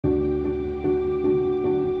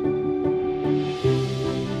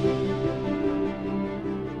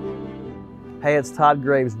Hey, it's Todd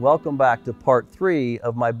Graves. Welcome back to part 3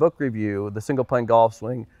 of my book review, The Single Plane Golf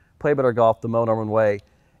Swing, Play Better Golf the Moe Norman Way.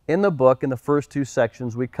 In the book, in the first 2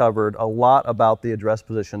 sections, we covered a lot about the address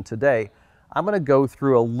position. Today, I'm going to go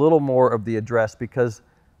through a little more of the address because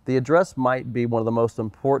the address might be one of the most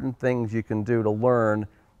important things you can do to learn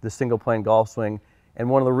the single plane golf swing. And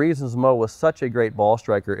one of the reasons Moe was such a great ball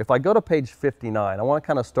striker. If I go to page 59, I want to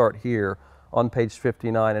kind of start here on page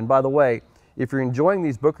 59. And by the way, if you're enjoying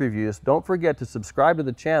these book reviews, don't forget to subscribe to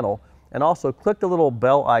the channel and also click the little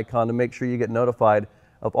bell icon to make sure you get notified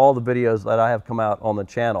of all the videos that I have come out on the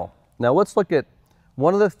channel. Now let's look at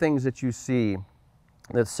one of the things that you see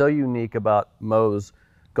that's so unique about Moe's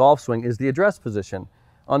golf swing is the address position.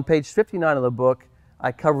 On page 59 of the book,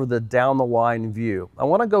 I cover the down the line view. I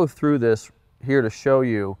want to go through this here to show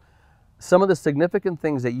you some of the significant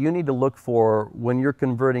things that you need to look for when you're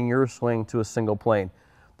converting your swing to a single plane.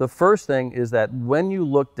 The first thing is that when you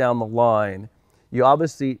look down the line, you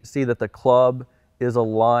obviously see that the club is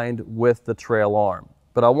aligned with the trail arm.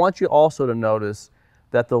 But I want you also to notice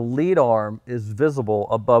that the lead arm is visible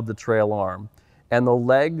above the trail arm and the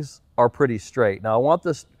legs are pretty straight. Now I want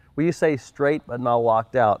this, we say straight but not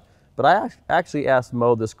locked out, but I actually asked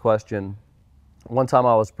Moe this question one time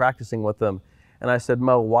I was practicing with him, and I said,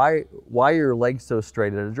 Moe, why are your legs so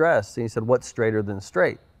straight at address? And he said, what's straighter than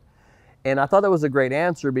straight? And I thought that was a great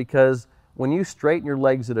answer because when you straighten your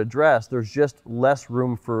legs at address, there's just less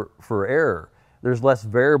room for error. There's less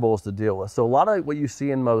variables to deal with. So a lot of what you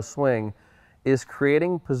see in Moe's swing is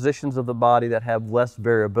creating positions of the body that have less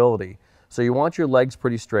variability. So you want your legs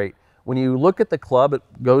pretty straight. When you look at the club, it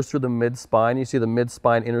goes through the mid-spine. You see the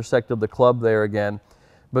mid-spine intersect of the club there again.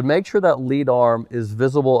 But make sure that lead arm is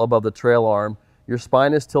visible above the trail arm. Your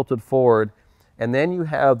spine is tilted forward. And then you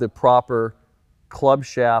have the proper club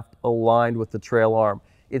shaft aligned with the trail arm.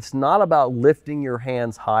 It's not about lifting your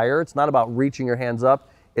hands higher. It's not about reaching your hands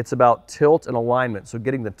up. It's about tilt and alignment. So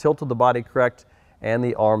getting the tilt of the body correct and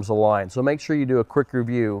the arms aligned. So make sure you do a quick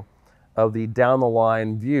review of the down the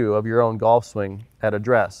line view of your own golf swing at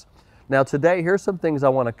address. Now today, here's some things I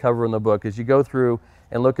want to cover in the book. As you go through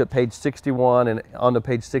and look at page 61 and onto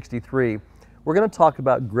page 63, we're going to talk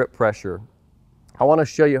about grip pressure. I want to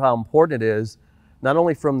show you how important it is not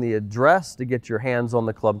only from the address to get your hands on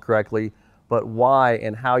the club correctly, but why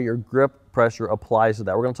and how your grip pressure applies to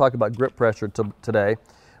that. We're going to talk about grip pressure today.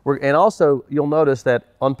 And also, you'll notice that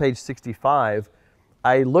on page 65,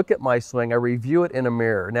 I look at my swing, I review it in a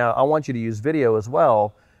mirror. Now, I want you to use video as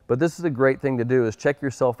well, but this is a great thing to do is check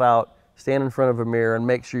yourself out, stand in front of a mirror, and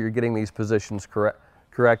make sure you're getting these positions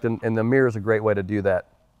correct, and the mirror is a great way to do that.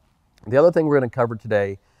 The other thing we're going to cover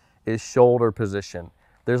today is shoulder position.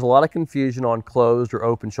 There's a lot of confusion on closed or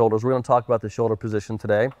open shoulders. We're going to talk about the shoulder position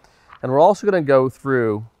today. And we're also going to go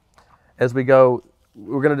through, as we go,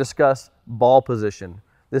 we're going to discuss ball position.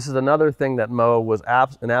 This is another thing that Moe was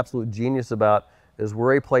an absolute genius about, is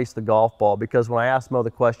where he placed the golf ball. Because when I asked Moe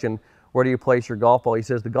the question, where do you place your golf ball? He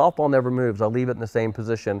says, the golf ball never moves. I leave it in the same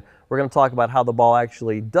position. We're going to talk about how the ball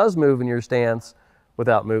actually does move in your stance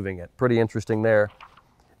without moving it. Pretty interesting there.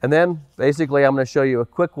 And then basically I'm going to show you a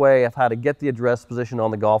quick way of how to get the address position on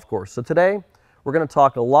the golf course. So today we're going to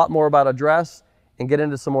talk a lot more about address and get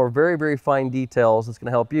into some more very, very fine details that's going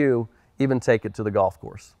to help you even take it to the golf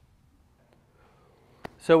course.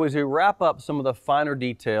 So as we wrap up some of the finer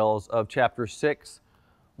details of chapter 6,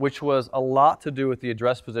 which was a lot to do with the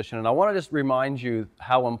address position, and I want to just remind you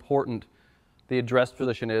how important the address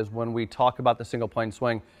position is when we talk about the single plane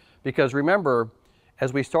swing, because remember,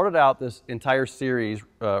 as we started out this entire series,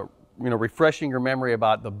 refreshing your memory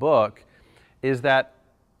about the book, is that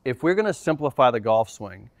if we're going to simplify the golf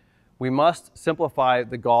swing, we must simplify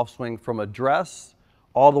the golf swing from address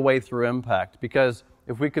all the way through impact. Because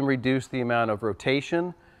if we can reduce the amount of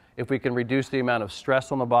rotation, if we can reduce the amount of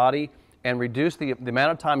stress on the body, and reduce the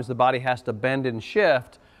amount of times the body has to bend and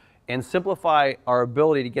shift, and simplify our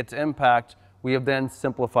ability to get to impact, we have then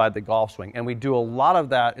simplified the golf swing. And we do a lot of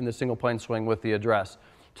that in the single plane swing with the address.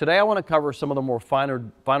 Today I want to cover some of the more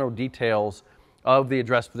finer details of the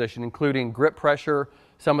address position, including grip pressure,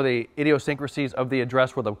 some of the idiosyncrasies of the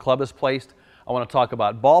address where the club is placed. I want to talk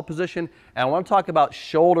about ball position, and I want to talk about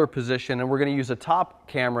shoulder position, and we're going to use a top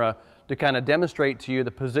camera to kind of demonstrate to you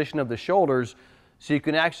the position of the shoulders so you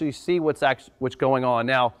can actually see what's going on.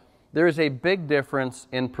 Now, there is a big difference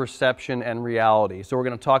in perception and reality, so we're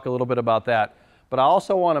going to talk a little bit about that. But I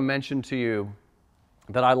also want to mention to you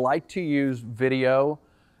that I like to use video.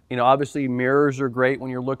 You know, obviously mirrors are great when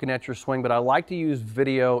you're looking at your swing, but I like to use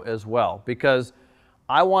video as well because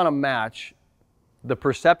I want to match the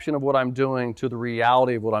perception of what I'm doing to the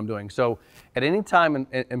reality of what I'm doing. So at any time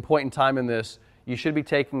and point in time in this, you should be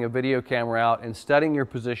taking a video camera out and studying your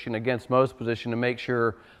position against Moe's position to make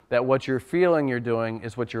sure that what you're feeling you're doing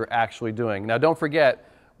is what you're actually doing. Now, don't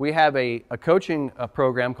forget, we have a coaching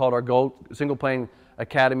program called our Gold Single Plane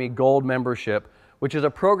Academy Gold Membership, which is a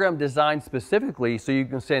program designed specifically so you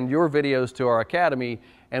can send your videos to our academy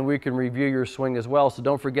and we can review your swing as well. So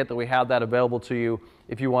don't forget that we have that available to you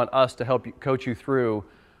if you want us to help you coach you through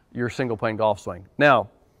your single plane golf swing. Now,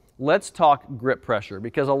 let's talk grip pressure,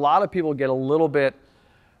 because a lot of people get a little bit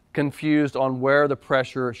confused on where the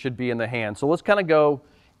pressure should be in the hand. So let's kind of go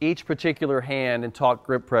each particular hand and talk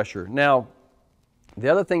grip pressure. Now, the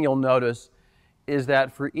other thing you'll notice is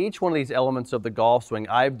that for each one of these elements of the golf swing,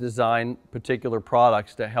 I've designed particular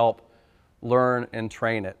products to help learn and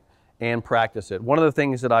train it and practice it. One of the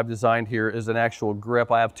things that I've designed here is an actual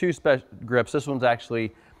grip. I have two grips. This one's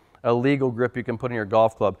actually a legal grip you can put in your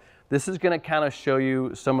golf club. This is going to kind of show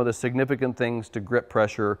you some of the significant things to grip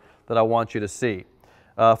pressure that I want you to see.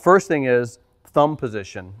 First thing is thumb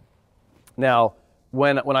position. Now,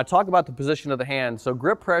 when I talk about the position of the hand, so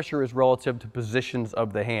grip pressure is relative to positions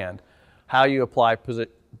of the hand, how you apply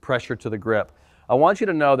pressure to the grip. I want you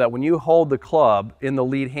to know that when you hold the club in the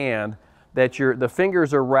lead hand, that the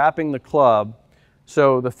fingers are wrapping the club,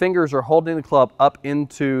 so the fingers are holding the club up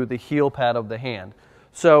into the heel pad of the hand.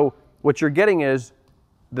 So what you're getting is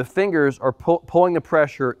the fingers are pulling the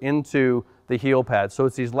pressure into the heel pad. So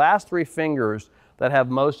it's these last three fingers that have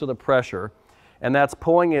most of the pressure, and that's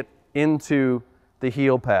pulling it into the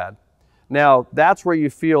heel pad. Now, that's where you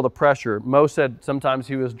feel the pressure. Moe said sometimes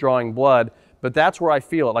he was drawing blood, but that's where I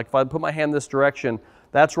feel it. Like if I put my hand this direction,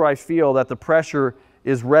 that's where I feel that the pressure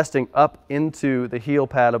is resting up into the heel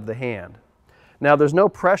pad of the hand. Now, there's no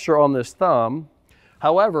pressure on this thumb.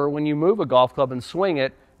 However, when you move a golf club and swing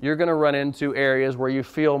it, you're going to run into areas where you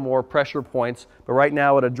feel more pressure points. But right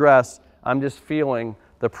now at address, I'm just feeling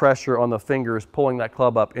the pressure on the fingers pulling that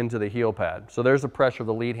club up into the heel pad. So there's the pressure of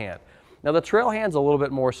the lead hand. Now, the trail hand's a little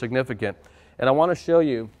bit more significant, and I want to show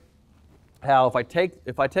you how if I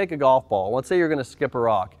take a golf ball, let's say you're going to skip a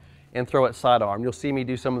rock and throw it sidearm. You'll see me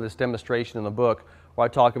do some of this demonstration in the book where I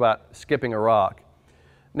talk about skipping a rock.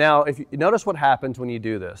 Now, if you notice what happens when you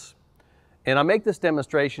do this, and I make this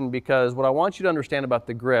demonstration because what I want you to understand about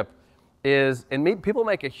the grip is, and people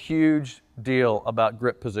make a huge deal about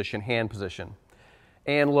grip position, hand position.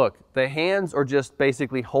 And look, the hands are just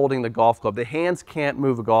basically holding the golf club. The hands can't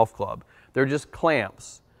move a golf club. They're just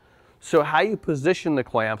clamps. So how you position the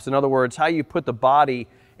clamps, in other words, how you put the body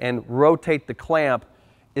and rotate the clamp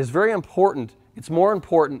is very important. It's more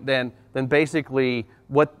important than basically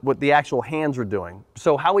what the actual hands are doing.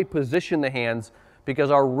 So how we position the hands, because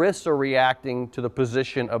our wrists are reacting to the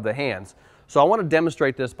position of the hands. So I want to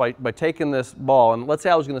demonstrate this by taking this ball, and let's say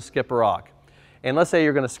I was going to skip a rock. And let's say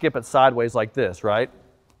you're going to skip it sideways like this, right?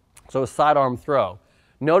 So a sidearm throw.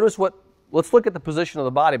 Let's look at the position of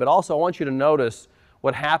the body, but also I want you to notice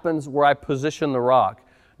what happens where I position the rock.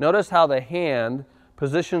 Notice how the hand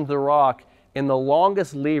positions the rock in the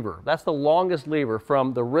longest lever. That's the longest lever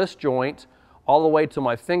from the wrist joint all the way to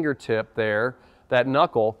my fingertip there, that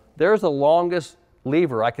knuckle. There's the longest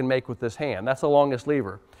lever I can make with this hand. That's the longest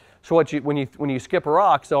lever. So when you skip a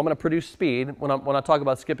rock, so I'm going to produce speed. When I talk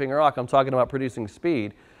about skipping a rock, I'm talking about producing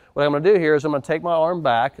speed. What I'm going to do here is I'm going to take my arm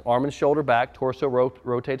back, arm and shoulder back, torso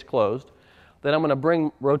rotates closed. Then I'm going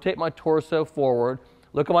to rotate my torso forward.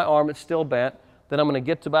 Look at my arm, it's still bent. Then I'm going to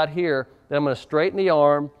get to about here. Then I'm going to straighten the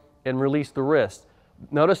arm and release the wrist.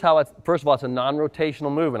 Notice how, first of all, it's a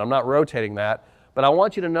non-rotational movement. I'm not rotating that. But I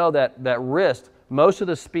want you to know that wrist, most of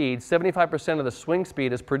the speed, 75% of the swing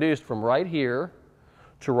speed is produced from right here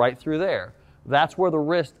to right through there. That's where the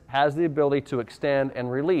wrist has the ability to extend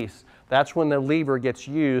and release. That's when the lever gets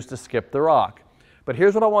used to skip the rock. But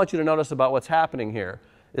here's what I want you to notice about what's happening here,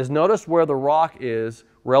 is notice where the rock is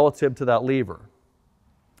relative to that lever.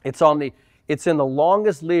 It's in the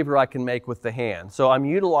longest lever I can make with the hand. So I'm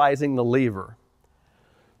utilizing the lever.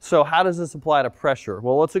 So how does this apply to pressure?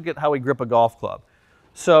 Well, let's look at how we grip a golf club.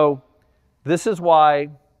 So this is why,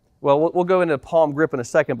 well, we'll go into palm grip in a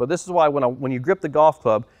second, but this is why when you grip the golf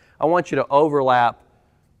club, I want you to overlap.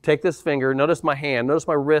 Take this finger, notice my hand, notice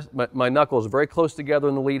my wrist, my knuckles very close together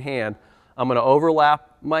in the lead hand. I'm going to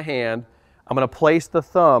overlap my hand. I'm going to place the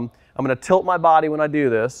thumb. I'm going to tilt my body when I do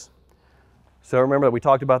this. So remember that we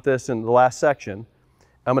talked about this in the last section.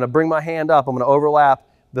 I'm going to bring my hand up. I'm going to overlap.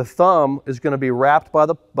 The thumb is going to be wrapped by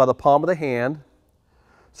the palm of the hand.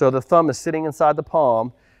 So the thumb is sitting inside the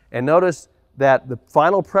palm. And notice that the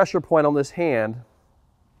final pressure point on this hand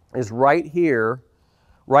is right here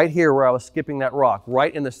where I was skipping that rock,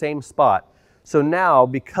 right in the same spot. So now,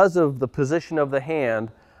 because of the position of the hand,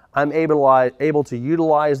 I'm able to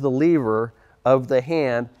utilize the lever of the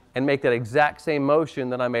hand and make that exact same motion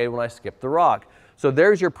that I made when I skipped the rock. So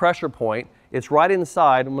there's your pressure point. It's right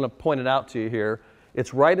inside. I'm going to point it out to you here.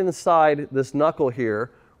 It's right inside this knuckle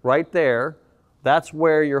here, right there. That's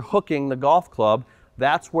where you're hooking the golf club.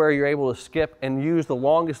 That's where you're able to skip and use the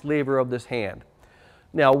longest lever of this hand.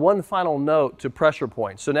 Now, one final note to pressure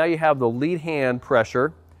points. So now you have the lead hand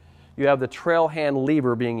pressure. You have the trail hand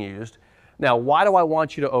lever being used. Now, why do I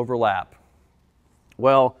want you to overlap?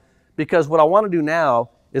 Well, because what I want to do now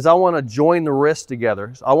is I want to join the wrists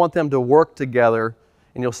together. So I want them to work together,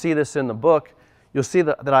 and you'll see this in the book. You'll see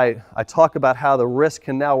that I talk about how the wrists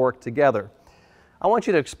can now work together. I want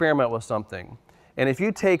you to experiment with something. And if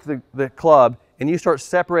you take the club and you start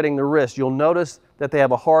separating the wrists, you'll notice that they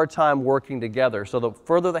have a hard time working together. So the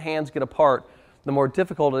further the hands get apart, the more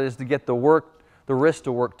difficult it is to get the wrist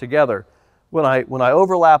to work together. When I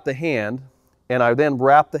overlap the hand and I then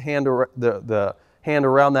wrap the hand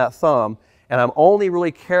around that thumb, and I only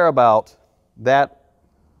really care about that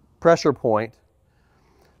pressure point,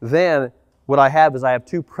 then what I have is I have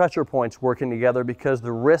two pressure points working together because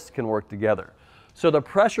the wrists can work together. So the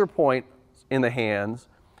pressure point in the hands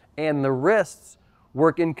and the wrists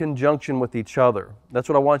work in conjunction with each other. That's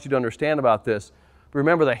what I want you to understand about this.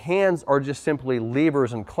 Remember, the hands are just simply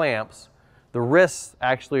levers and clamps. The wrists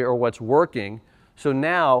actually are what's working. So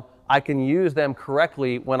now I can use them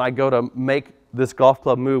correctly when I go to make this golf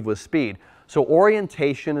club move with speed. So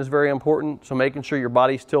orientation is very important. So making sure your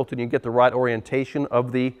body's tilted and you get the right orientation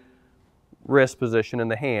of the wrist position in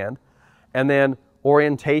the hand. And then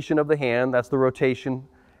orientation of the hand, that's the rotation.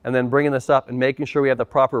 And then bringing this up and making sure we have the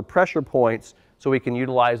proper pressure points so we can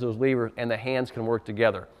utilize those levers and the hands can work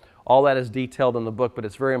together. All that is detailed in the book, but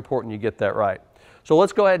it's very important you get that right. So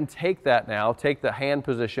let's go ahead and take that now, take the hand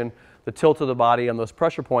position, the tilt of the body and those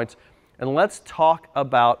pressure points, and let's talk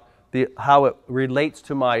about how it relates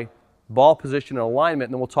to my ball position and alignment,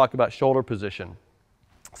 and then we'll talk about shoulder position.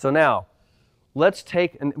 So now, let's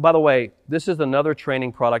take, and by the way, this is another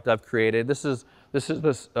training product I've created. This is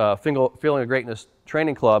Feeling of Greatness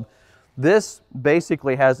Training Club. This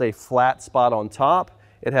basically has a flat spot on top.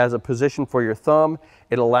 It has a position for your thumb.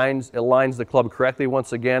 It aligns the club correctly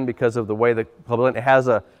once again because of the way the club, it has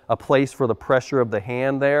a place for the pressure of the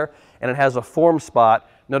hand there, and it has a form spot.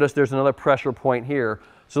 Notice there's another pressure point here.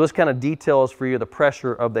 So this kind of details for you the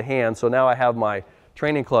pressure of the hand. So now I have my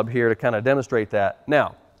training club here to kind of demonstrate that.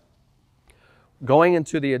 Now, going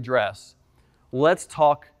into the address, let's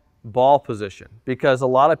talk ball position, because a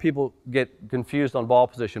lot of people get confused on ball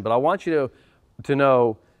position, but I want you to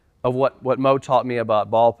know of what Moe taught me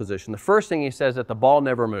about ball position. The first thing he says that the ball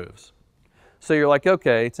never moves. So you're like,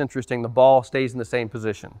 okay, it's interesting, the ball stays in the same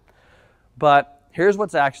position. But here's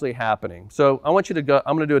what's actually happening. So I want you to go,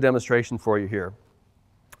 I'm going to do a demonstration for you here.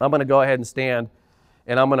 I'm going to go ahead and stand,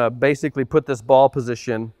 and I'm going to basically put this ball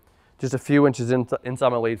position just a few inches inside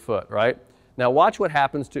my lead foot, right? Now watch what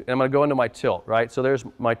happens to, and I'm going to go into my tilt, right? So there's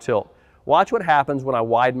my tilt. Watch what happens when I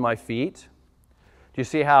widen my feet. Do you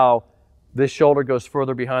see how this shoulder goes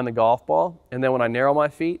further behind the golf ball? And then when I narrow my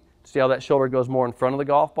feet, see how that shoulder goes more in front of the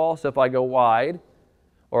golf ball? So if I go wide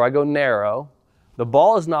or I go narrow, the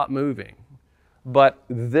ball is not moving. But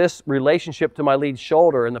this relationship to my lead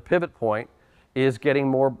shoulder and the pivot point is getting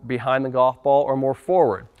more behind the golf ball or more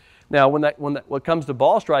forward. Now what comes to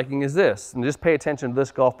ball striking is this, and just pay attention to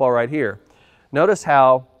this golf ball right here. Notice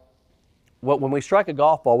how when we strike a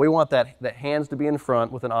golf ball, we want that hands to be in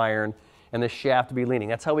front with an iron and the shaft to be leaning.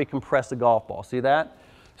 That's how we compress the golf ball. See that?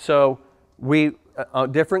 So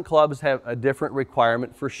different clubs have a different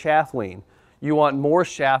requirement for shaft lean. You want more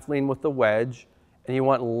shaft lean with the wedge, and you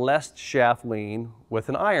want less shaft lean with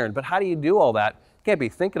an iron. But how do you do all that? You can't be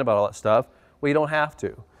thinking about all that stuff. Well, you don't have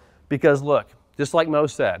to. Because look, just like Moe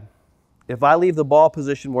said, if I leave the ball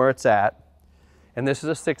position where it's at, and this is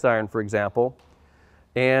a 6-iron, for example,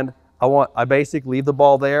 and I basically leave the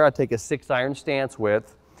ball there, I take a 6-iron stance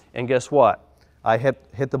with, and guess what? I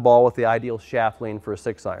hit the ball with the ideal shaft lean for a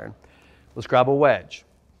 6-iron. Let's grab a wedge.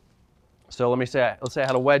 So let's say I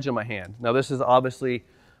had a wedge in my hand. Now this is obviously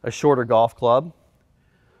a shorter golf club,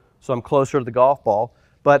 so I'm closer to the golf ball.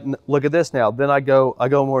 But look at this now. Then I go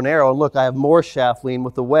more narrow, and look, I have more shaft lean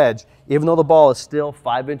with the wedge. Even though the ball is still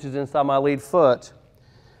 5 inches inside my lead foot,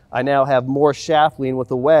 I now have more shaft lean with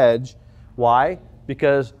the wedge. Why?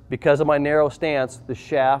 Because of my narrow stance, the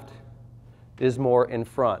shaft is more in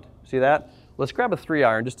front. See that? Let's grab a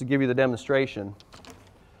 3-iron just to give you the demonstration.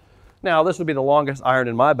 Now, this would be the longest iron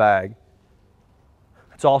in my bag.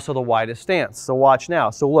 It's also the widest stance. So watch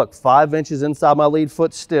now. So look, 5 inches inside my lead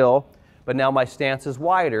foot still, but now my stance is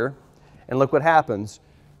wider, and look what happens.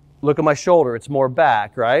 Look at my shoulder, it's more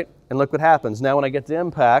back, right? And look what happens. Now when I get to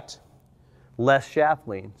impact, less shaft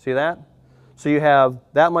lean. See that? So you have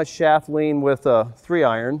that much shaft lean with a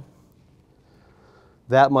 3-iron,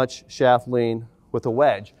 that much shaft lean with a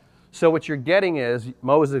wedge. So what you're getting is,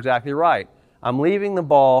 Moe is exactly right. I'm leaving the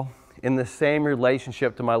ball in the same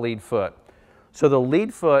relationship to my lead foot. So the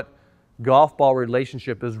lead foot golf ball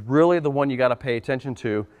relationship is really the one you got to pay attention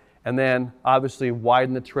to, and then obviously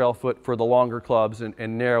widen the trail foot for the longer clubs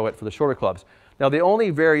and narrow it for the shorter clubs. Now the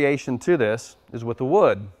only variation to this is with the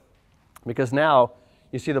wood, because now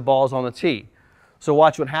you see the ball's on the tee. So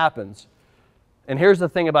watch what happens. And here's the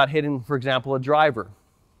thing about hitting, for example, a driver.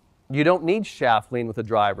 You don't need shaft lean with a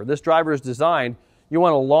driver. This driver is designed, you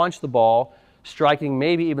want to launch the ball, striking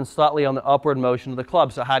maybe even slightly on the upward motion of the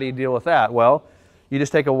club. So how do you deal with that? Well, you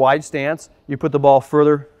just take a wide stance, you put the ball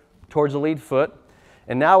further towards the lead foot,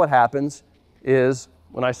 and now what happens is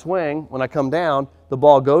when I swing, when I come down, the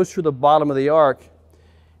ball goes through the bottom of the arc,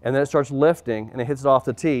 and then it starts lifting, and it hits it off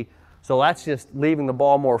the tee. So that's just leaving the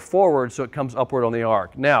ball more forward so it comes upward on the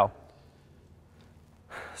arc. Now,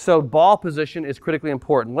 so ball position is critically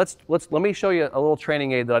important. Let me show you a little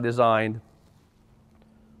training aid that I designed.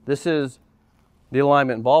 This is the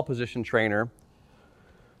alignment and ball position trainer.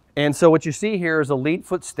 And so what you see here is the lead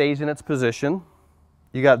foot stays in its position.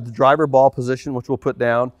 You got the driver ball position, which we'll put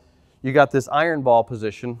down. You got this iron ball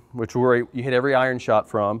position, which is where you hit every iron shot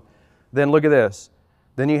from. Then look at this.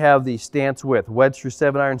 Then you have the stance width, wedge through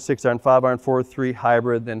 7-iron, 6-iron, 5-iron, 4-3,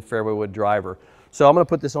 hybrid, then fairway wood driver. So I'm going to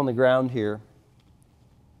put this on the ground here.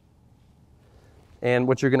 And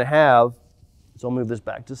what you're going to have, so I'll move this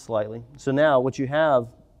back just slightly. So now what you have,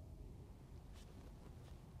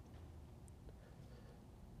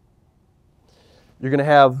 you're going to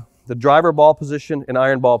have the driver ball position and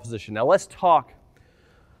iron ball position. Now let's talk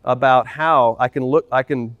about how I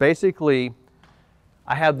can basically,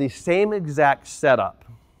 I have the same exact setup,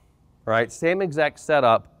 right? Same exact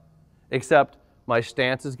setup, except my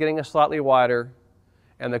stance is getting slightly wider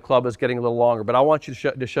and the club is getting a little longer. But I want you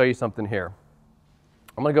to show you something here.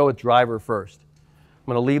 I'm going to go with driver first.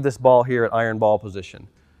 I'm going to leave this ball here at iron ball position.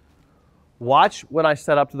 Watch when I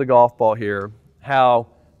set up to the golf ball here, how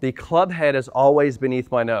the club head is always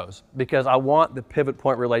beneath my nose, because I want the pivot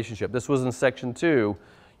point relationship. This was in section 2.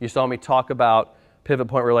 You saw me talk about pivot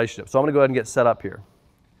point relationship. So I'm going to go ahead and get set up here.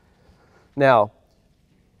 Now,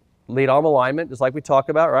 lead arm alignment, just like we talked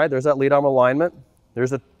about, right? There's that lead arm alignment.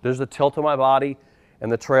 There's a tilt of my body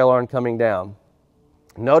and the trail arm coming down.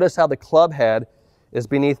 Notice how the club head is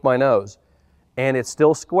beneath my nose, and it's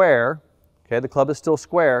still square. Okay, the club is still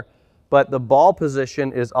square, but the ball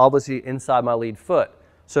position is obviously inside my lead foot.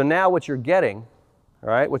 So now what you're getting, all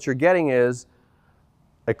right, what you're getting is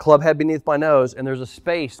a club head beneath my nose, and there's a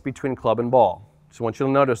space between club and ball. So I want you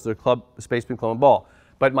to notice the space between club and ball.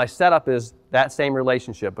 But my setup is that same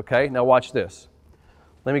relationship, okay? Now watch this.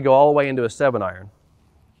 Let me go all the way into a 7-iron.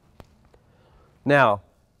 Now,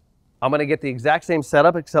 I'm going to get the exact same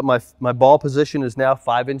setup, except my ball position is now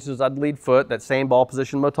 5 inches out of the lead foot, that same ball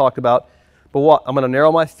position Mo talked about. But what? I'm going to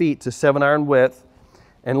narrow my feet to 7-iron width,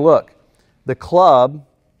 and look, the club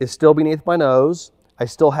is still beneath my nose. I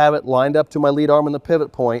still have it lined up to my lead arm and the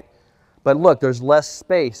pivot point, but look, there's less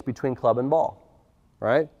space between club and ball,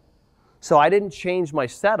 right? So I didn't change my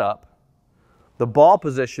setup. The ball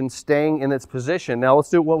position staying in its position. Now let's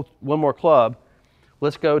do one more club.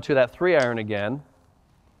 Let's go to that 3-iron again.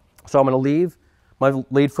 So I'm going to leave my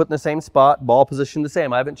lead foot in the same spot, ball position the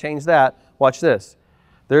same. I haven't changed that. Watch this.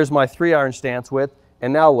 There's my 3-iron stance width,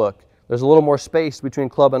 and now look, there's a little more space between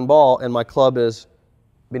club and ball, and my club is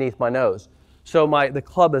beneath my nose. So the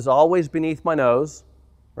club is always beneath my nose,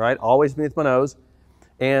 right? Always beneath my nose,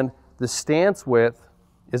 and the stance width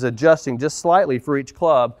is adjusting just slightly for each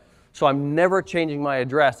club, so I'm never changing my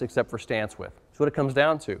address except for stance width. That's what it comes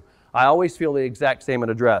down to. I always feel the exact same at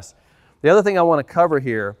address. The other thing I want to cover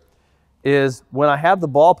here is when I have the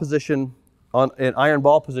ball position an iron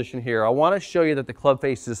ball position here, I want to show you that the club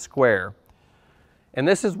face is square. And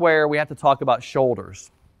this is where we have to talk about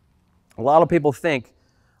shoulders. A lot of people think,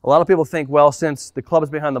 well, since the club is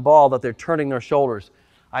behind the ball, that they're turning their shoulders.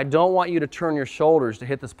 I don't want you to turn your shoulders to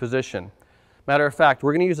hit this position. Matter of fact,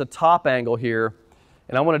 we're going to use a top angle here,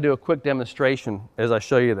 and I want to do a quick demonstration as I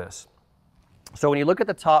show you this. So when you look at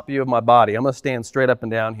the top view of my body, I'm going to stand straight up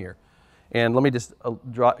and down here. And let me just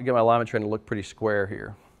get my alignment trainer to look pretty square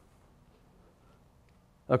here.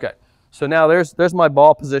 Okay, so now there's my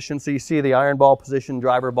ball position. So you see the iron ball position,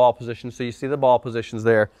 driver ball position. So you see the ball positions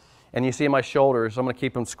there. And you see my shoulders. I'm going to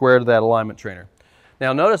keep them square to that alignment trainer.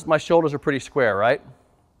 Now notice my shoulders are pretty square, right?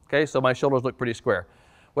 Okay, so my shoulders look pretty square.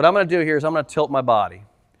 What I'm going to do here is I'm going to tilt my body.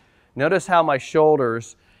 Notice how my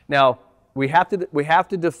shoulders, now we have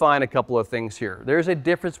to define a couple of things here. There's a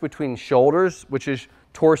difference between shoulders, which is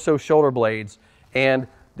torso shoulder blades, and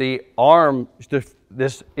the arm,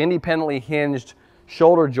 this independently hinged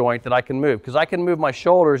shoulder joint that I can move. Because I can move my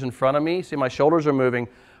shoulders in front of me. See, my shoulders are moving,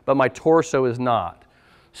 but my torso is not.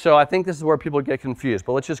 So I think this is where people get confused,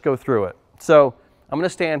 but let's just go through it. So I'm going to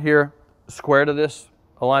stand here square to this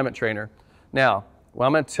alignment trainer. Now, well,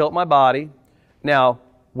 I'm going to tilt my body. Now,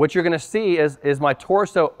 what you're going to see is my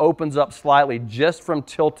torso opens up slightly just from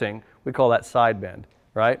tilting. We call that side bend,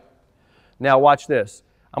 right? Now watch this.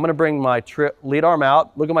 I'm going to bring my lead arm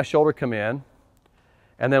out. Look at my shoulder come in.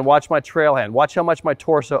 And then watch my trail hand. Watch how much my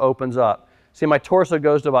torso opens up. See, my torso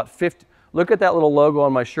goes to about 50. Look at that little logo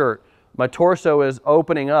on my shirt. My torso is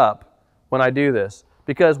opening up when I do this.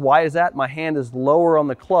 Because why is that? My hand is lower on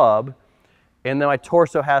the club, and then my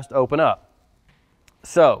torso has to open up.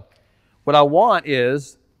 So what I want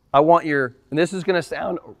is, and this is going to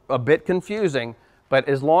sound a bit confusing, but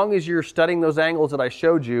as long as you're studying those angles that I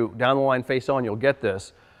showed you down the line face on, you'll get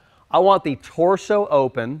this. I want the torso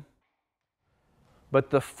open, but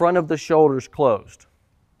the front of the shoulders closed.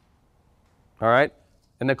 All right?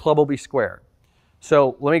 And the club will be square.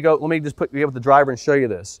 So let me just put you with the driver and show you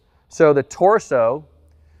this. So the torso,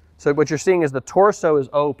 so what you're seeing is the torso is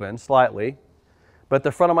open slightly, but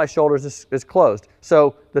the front of my shoulders is closed.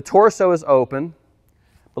 So the torso is open,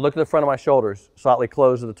 but look at the front of my shoulders, slightly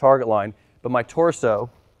closed to the target line, but my torso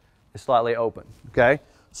is slightly open, okay?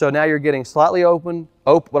 So now you're getting slightly open,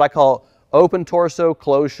 what I call open torso,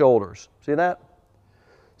 closed shoulders. See that?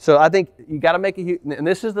 So I think you got to make and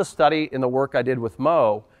this is the study in the work I did with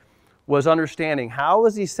Moe, was understanding how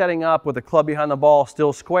is he setting up with the club behind the ball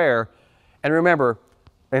still square. And remember,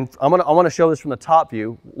 and I want to show this from the top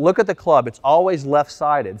view. Look at the club. It's always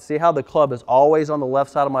left-sided. See how the club is always on the left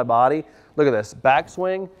side of my body? Look at this.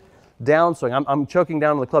 Backswing, downswing. I'm choking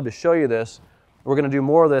down on the club to show you this. We're going to do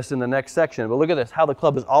more of this in the next section. But look at this, how the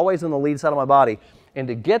club is always on the lead side of my body. And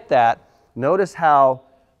to get that, notice how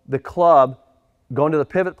the club going to the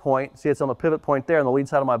pivot point. See, it's on the pivot point there on the lead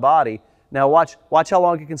side of my body. Now watch how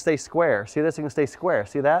long it can stay square. See this? It can stay square.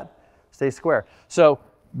 See that? Stay square. So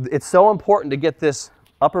it's so important to get this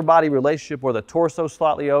upper body relationship where the torso is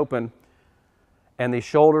slightly open and the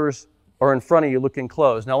shoulders are in front of you looking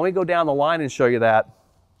closed. Now let me go down the line and show you that.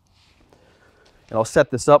 And I'll set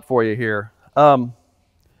this up for you here. The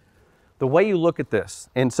way you look at this,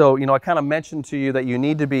 and so, I kind of mentioned to you that you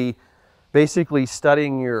need to be basically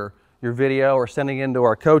studying your video or sending it into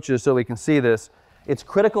our coaches so we can see this. It's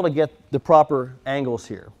critical to get the proper angles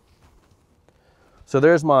here. So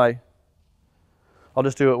there's I'll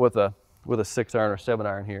just do it with a 6-iron or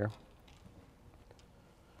 7-iron here.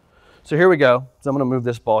 So here we go. So I'm going to move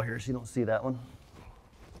this ball here so you don't see that one.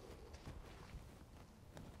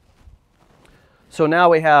 So now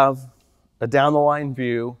we have a down the line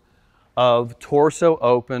view of torso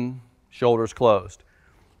open, shoulders closed.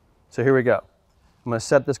 So here we go. I'm going to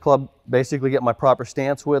set this club, basically get my proper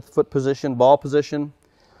stance width, foot position, ball position,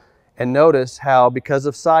 and notice how, because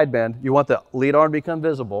of side bend, you want the lead arm to become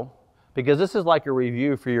visible, because this is like a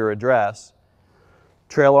review for your address.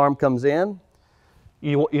 Trail arm comes in.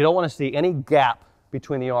 You don't want to see any gap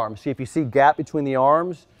between the arms. See, if you see gap between the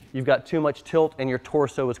arms, you've got too much tilt and your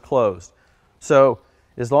torso is closed. So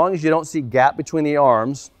as long as you don't see gap between the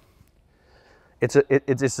arms, it's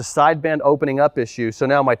a side bend opening up issue. So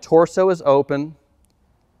now my torso is open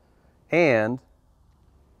and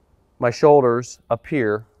my shoulders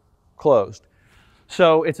appear closed.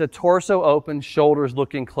 So it's a torso open, shoulders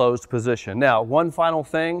looking closed position. Now, one final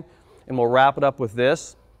thing, and we'll wrap it up with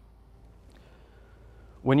this.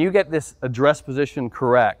 When you get this address position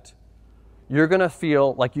correct, you're going to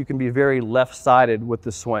feel like you can be very left-sided with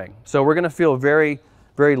the swing. So we're going to feel very,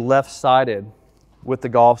 very left-sided with the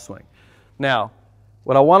golf swing. Now,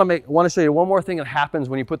 what I want to show you one more thing that happens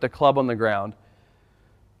when you put the club on the ground.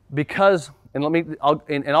 Because, and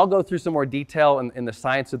I'll go through some more detail in the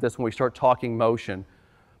science of this when we start talking motion,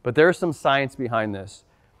 but there's some science behind this.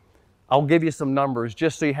 I'll give you some numbers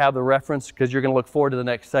just so you have the reference, because you're going to look forward to the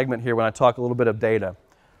next segment here when I talk a little bit of data.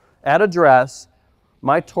 At address,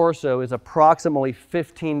 my torso is approximately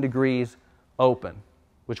 15 degrees open,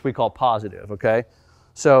 which we call positive, okay?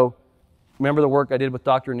 So remember the work I did with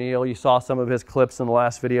Dr. Neal? You saw some of his clips in the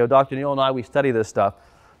last video. Dr. Neal and I, we study this stuff.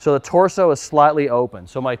 So the torso is slightly open.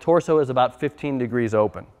 So my torso is about 15 degrees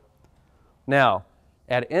open. Now,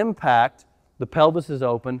 at impact, the pelvis is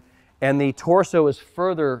open and the torso is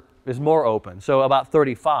more open. So about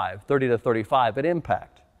 30 to 35 at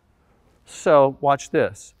impact. So watch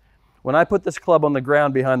this. When I put this club on the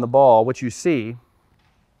ground behind the ball, what you see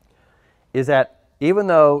is that even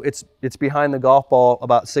though it's behind the golf ball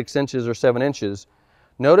about 6 inches or 7 inches,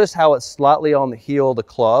 notice how it's slightly on the heel of the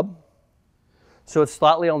club. So it's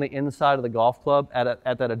slightly on the inside of the golf club at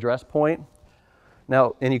that address point.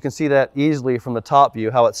 Now, and you can see that easily from the top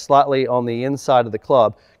view, how it's slightly on the inside of the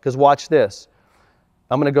club. Because watch this.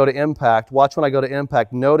 I'm going to go to impact. Watch when I go to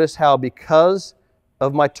impact. Notice how because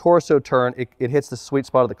of my torso turn, it hits the sweet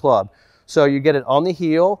spot of the club. So you get it on the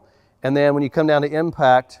heel, and then when you come down to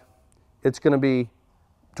impact, it's going to be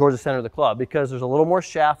towards the center of the club because there's a little more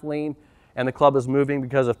shaft lean and the club is moving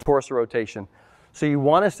because of torso rotation. So you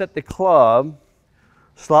want to set the club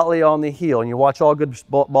slightly on the heel, and you watch all good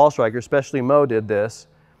ball strikers, especially Moe did this,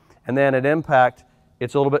 and then at impact,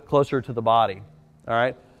 it's a little bit closer to the body, all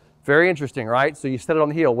right? Very interesting, right? So you set it on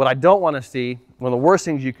the heel. What I don't want to see, one of the worst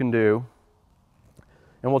things you can do,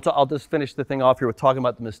 and I'll just finish the thing off here with talking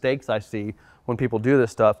about the mistakes I see when people do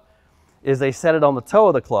this stuff, is they set it on the toe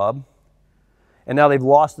of the club, and now they've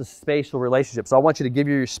lost the spatial relationship. So I want you to give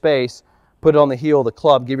you your space, put it on the heel of the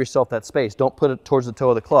club, give yourself that space. Don't put it towards the toe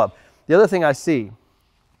of the club. The other thing I see,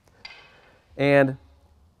 and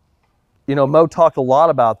you know, Moe talked a lot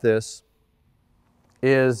about this,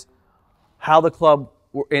 is how the club,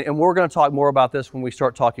 and we're going to talk more about this when we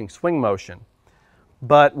start talking swing motion.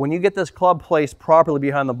 But when you get this club placed properly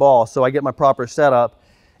behind the ball, so I get my proper setup,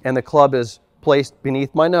 and the club is placed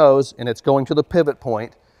beneath my nose, and it's going to the pivot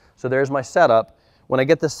point, so there's my setup. When I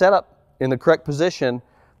get the setup in the correct position,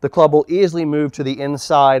 the club will easily move to the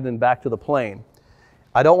inside and back to the plane.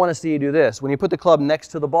 I don't want to see you do this. When you put the club next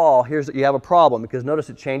to the ball, you have a problem, because notice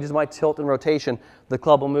it changes my tilt and rotation. The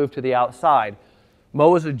club will move to the outside. Moe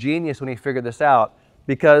was a genius when he figured this out,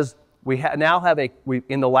 because we now have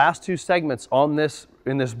in the last 2 segments on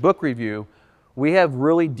in this book review, we have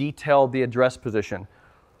really detailed the address position.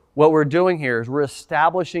 What we're doing here is we're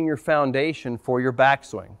establishing your foundation for your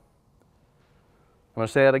backswing. I'm going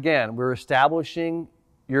to say that again. We're establishing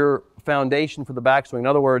your foundation for the backswing. In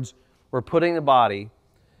other words, we're putting the body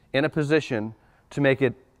in a position to make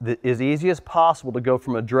it as easy as possible to go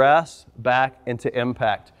from address back into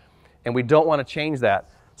impact. And we don't want to change that.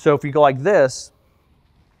 So if you go like this,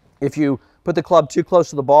 if you put the club too close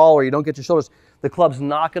to the ball or you don't get your shoulders, the club's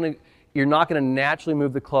not going to, you're not going to naturally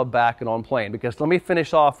move the club back and on plane. Because let me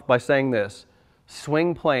finish off by saying this.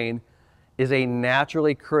 Swing plane is a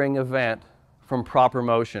naturally occurring event from proper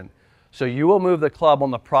motion. So you will move the club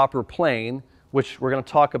on the proper plane, which we're going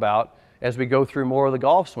to talk about as we go through more of the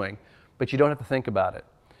golf swing, but you don't have to think about it.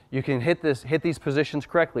 You can hit these positions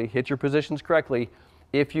correctly, hit your positions correctly,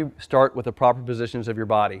 if you start with the proper positions of your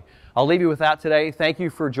body. I'll leave you with that today. Thank you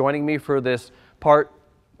for joining me for this part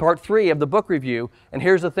 3 of the book review. And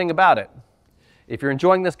here's the thing about it. If you're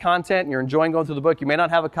enjoying this content and you're enjoying going through the book, you may not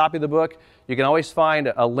have a copy of the book. You can always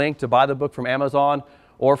find a link to buy the book from Amazon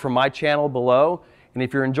or from my channel below. And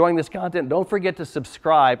if you're enjoying this content, don't forget to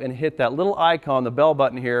subscribe and hit that little icon, the bell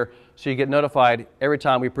button here, so you get notified every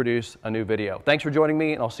time we produce a new video. Thanks for joining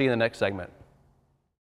me, and I'll see you in the next segment.